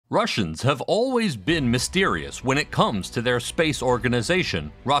Russians have always been mysterious when it comes to their space organization,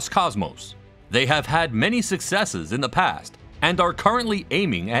 Roscosmos. They have had many successes in the past and are currently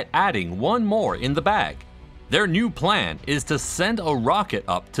aiming at adding one more in the bag. Their new plan is to send a rocket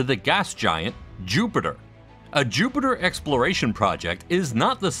up to the gas giant Jupiter. A Jupiter exploration project is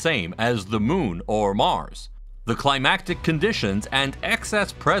not the same as the Moon or Mars. The climatic conditions and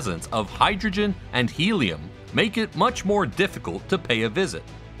excess presence of hydrogen and helium make it much more difficult to pay a visit.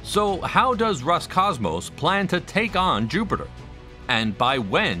 So how does Roscosmos plan to take on Jupiter? And by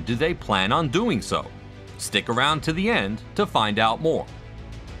when do they plan on doing so? Stick around to the end to find out more.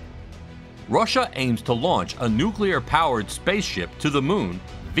 Russia aims to launch a nuclear-powered spaceship to the Moon,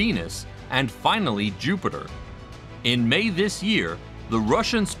 Venus, and finally Jupiter. In May this year, the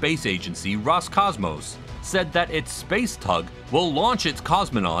Russian space agency Roscosmos said that its space tug will launch its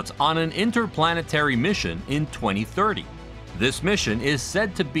cosmonauts on an interplanetary mission in 2030. This mission is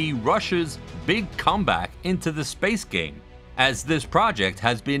said to be Russia's big comeback into the space game, as this project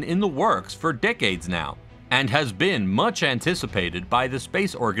has been in the works for decades now and has been much anticipated by the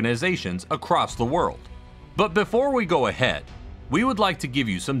space organizations across the world. But before we go ahead, we would like to give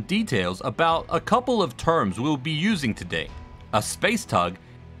you some details about a couple of terms we'll be using today. A space tug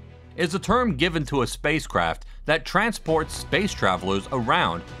is a term given to a spacecraft that transports space travelers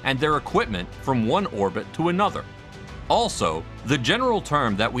around and their equipment from one orbit to another. Also, the general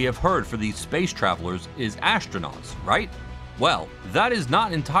term that we have heard for these space travelers is astronauts, right? Well, that is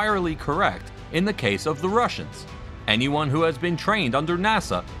not entirely correct in the case of the Russians. Anyone who has been trained under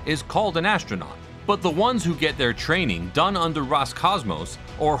NASA is called an astronaut, but the ones who get their training done under Roscosmos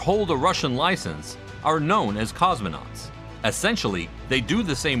or hold a Russian license are known as cosmonauts. Essentially, they do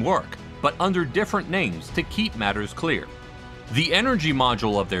the same work, but under different names to keep matters clear. The energy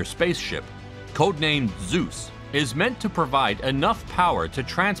module of their spaceship, codenamed Zeus, is meant to provide enough power to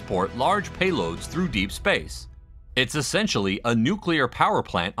transport large payloads through deep space. It's essentially a nuclear power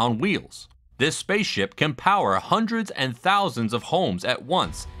plant on wheels. This spaceship can power hundreds and thousands of homes at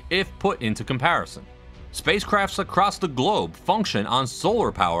once if put into comparison. Spacecrafts across the globe function on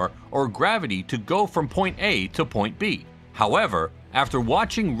solar power or gravity to go from point A to point B. However, after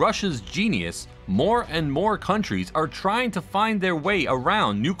watching Russia's genius, more and more countries are trying to find their way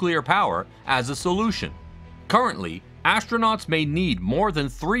around nuclear power as a solution. Currently, astronauts may need more than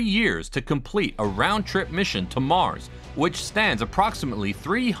 3 years to complete a round-trip mission to Mars, which stands approximately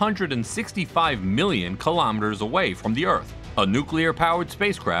 365 million kilometers away from the Earth. A nuclear-powered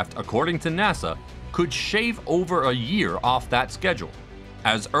spacecraft, according to NASA, could shave over a year off that schedule.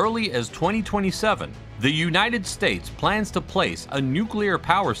 As early as 2027, the United States plans to place a nuclear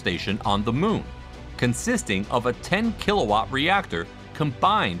power station on the Moon, consisting of a 10-kilowatt reactor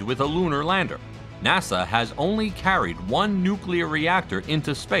combined with a lunar lander. NASA has only carried one nuclear reactor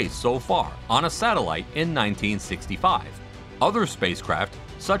into space so far, on a satellite in 1965. Other spacecraft,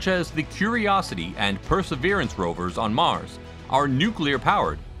 such as the Curiosity and Perseverance rovers on Mars, are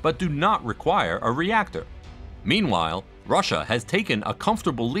nuclear-powered but do not require a reactor. Meanwhile, Russia has taken a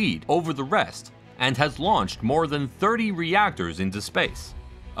comfortable lead over the rest and has launched more than 30 reactors into space.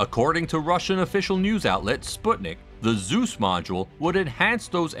 According to Russian official news outlet Sputnik, the Zeus module would enhance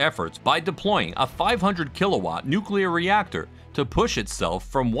those efforts by deploying a 500-kilowatt nuclear reactor to push itself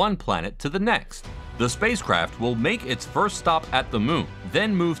from one planet to the next. The spacecraft will make its first stop at the Moon,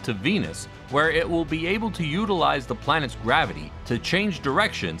 then move to Venus, where it will be able to utilize the planet's gravity to change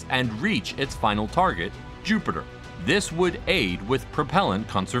directions and reach its final target, Jupiter. This would aid with propellant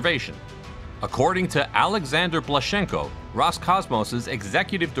conservation. According to Alexander Blashenko, Roscosmos'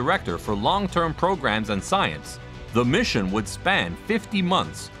 executive director for long-term programs and science, the mission would span 50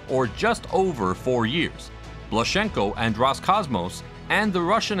 months, or just over 4 years. Blashenko and Roscosmos and the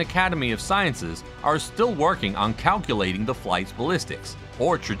Russian Academy of Sciences are still working on calculating the flight's ballistics,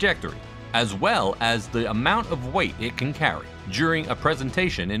 or trajectory, as well as the amount of weight it can carry, during a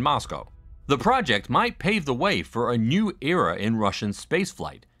presentation in Moscow. The project might pave the way for a new era in Russian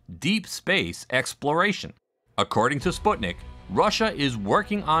spaceflight, deep space exploration. According to Sputnik, Russia is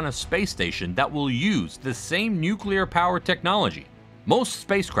working on a space station that will use the same nuclear power technology. Most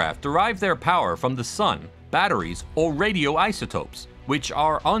spacecraft derive their power from the sun, batteries, or radioisotopes, which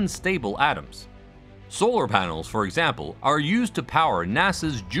are unstable atoms. Solar panels, for example, are used to power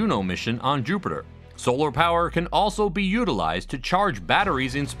NASA's Juno mission on Jupiter. Solar power can also be utilized to charge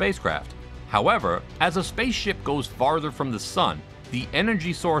batteries in spacecraft. However, as a spaceship goes farther from the sun, the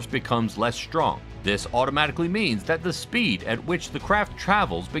energy source becomes less strong. This automatically means that the speed at which the craft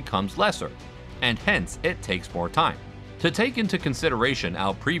travels becomes lesser, and hence it takes more time. To take into consideration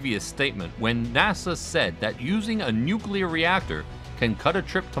our previous statement when NASA said that using a nuclear reactor can cut a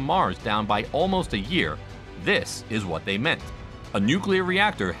trip to Mars down by almost a year, this is what they meant. A nuclear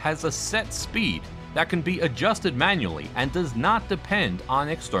reactor has a set speed that can be adjusted manually and does not depend on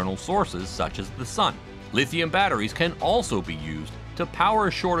external sources such as the sun. Lithium batteries can also be used to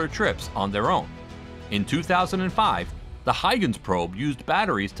power shorter trips on their own. In 2005, the Huygens probe used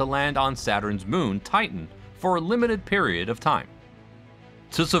batteries to land on Saturn's moon, Titan, for a limited period of time.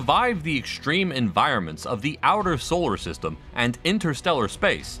 To survive the extreme environments of the outer solar system and interstellar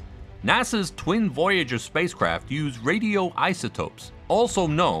space, NASA's twin Voyager spacecraft use radioisotopes, also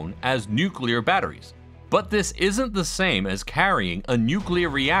known as nuclear batteries. But this isn't the same as carrying a nuclear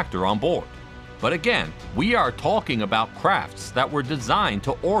reactor on board. But again, we are talking about crafts that were designed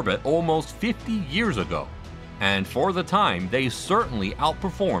to orbit almost 50 years ago. And for the time, they certainly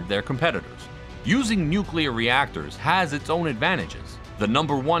outperformed their competitors. Using nuclear reactors has its own advantages. The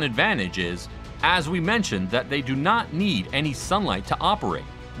number one advantage is, as we mentioned, that they do not need any sunlight to operate,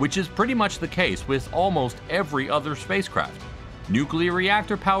 which is pretty much the case with almost every other spacecraft. Nuclear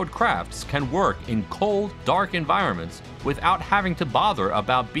reactor-powered crafts can work in cold, dark environments without having to bother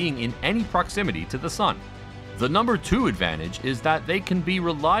about being in any proximity to the sun. The number two advantage is that they can be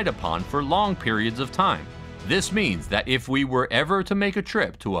relied upon for long periods of time. This means that if we were ever to make a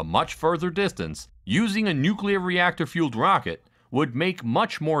trip to a much further distance, using a nuclear reactor-fueled rocket would make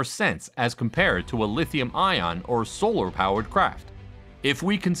much more sense as compared to a lithium-ion or solar-powered craft. If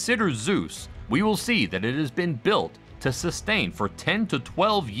we consider Zeus, we will see that it has been built to sustain for 10 to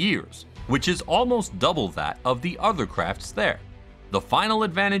 12 years, which is almost double that of the other crafts there. The final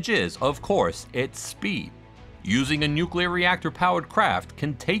advantage is, of course, its speed. Using a nuclear reactor-powered craft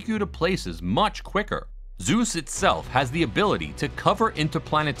can take you to places much quicker. Zeus itself has the ability to cover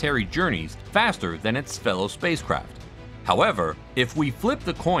interplanetary journeys faster than its fellow spacecraft. However, if we flip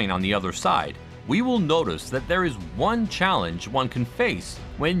the coin on the other side, we will notice that there is one challenge one can face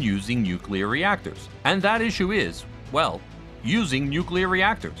when using nuclear reactors, and that issue is, well, using nuclear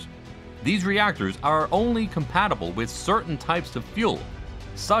reactors. These reactors are only compatible with certain types of fuel,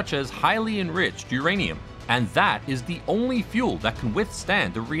 such as highly enriched uranium, and that is the only fuel that can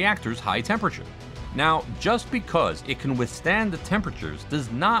withstand the reactor's high temperature. Now, just because it can withstand the temperatures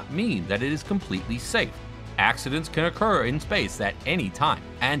does not mean that it is completely safe. Accidents can occur in space at any time,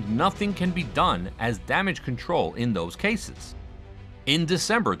 and nothing can be done as damage control in those cases. In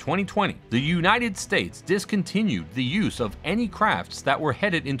December 2020, the United States discontinued the use of any crafts that were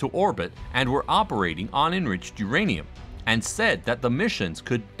headed into orbit and were operating on enriched uranium, and said that the missions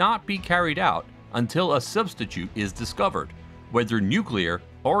could not be carried out until a substitute is discovered, whether nuclear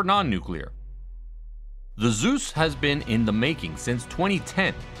or non-nuclear. The Zeus has been in the making since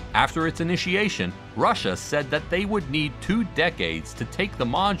 2010. After its initiation, Russia said that they would need 2 decades to take the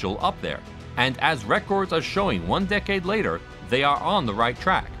module up there, and as records are showing 1 decade later, they are on the right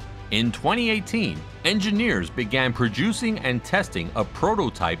track. In 2018, engineers began producing and testing a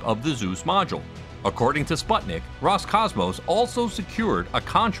prototype of the Zeus module. According to Sputnik, Roscosmos also secured a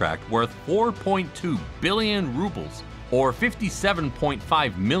contract worth 4.2 billion rubles, or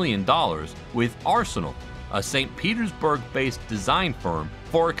 $57.5 million, with Arsenal, a St. Petersburg-based design firm,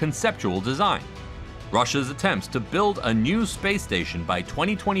 for a conceptual design. Russia's attempts to build a new space station by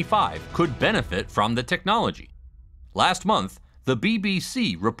 2025 could benefit from the technology. Last month, the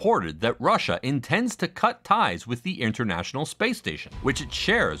BBC reported that Russia intends to cut ties with the International Space Station, which it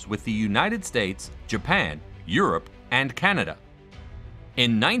shares with the United States, Japan, Europe, and Canada.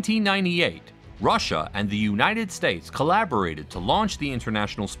 In 1998, Russia and the United States collaborated to launch the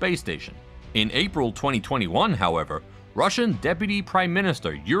International Space Station. In April 2021, however, Russian Deputy Prime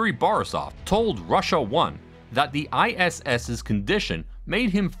Minister Yuri Borisov told Russia One that the ISS's condition made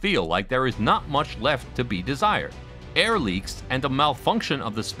him feel like there is not much left to be desired. Air leaks and a malfunction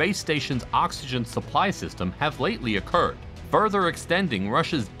of the space station's oxygen supply system have lately occurred, further extending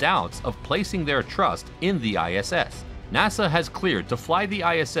Russia's doubts of placing their trust in the ISS. NASA has cleared to fly the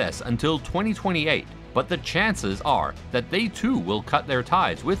ISS until 2028, but the chances are that they too will cut their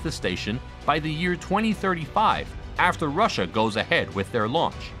ties with the station by the year 2035 after Russia goes ahead with their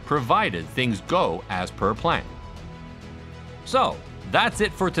launch, provided things go as per plan. So, that's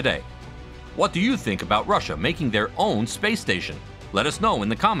it for today. What do you think about Russia making their own space station? Let us know in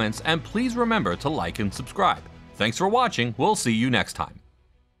the comments, and please remember to like and subscribe. Thanks for watching, we'll see you next time.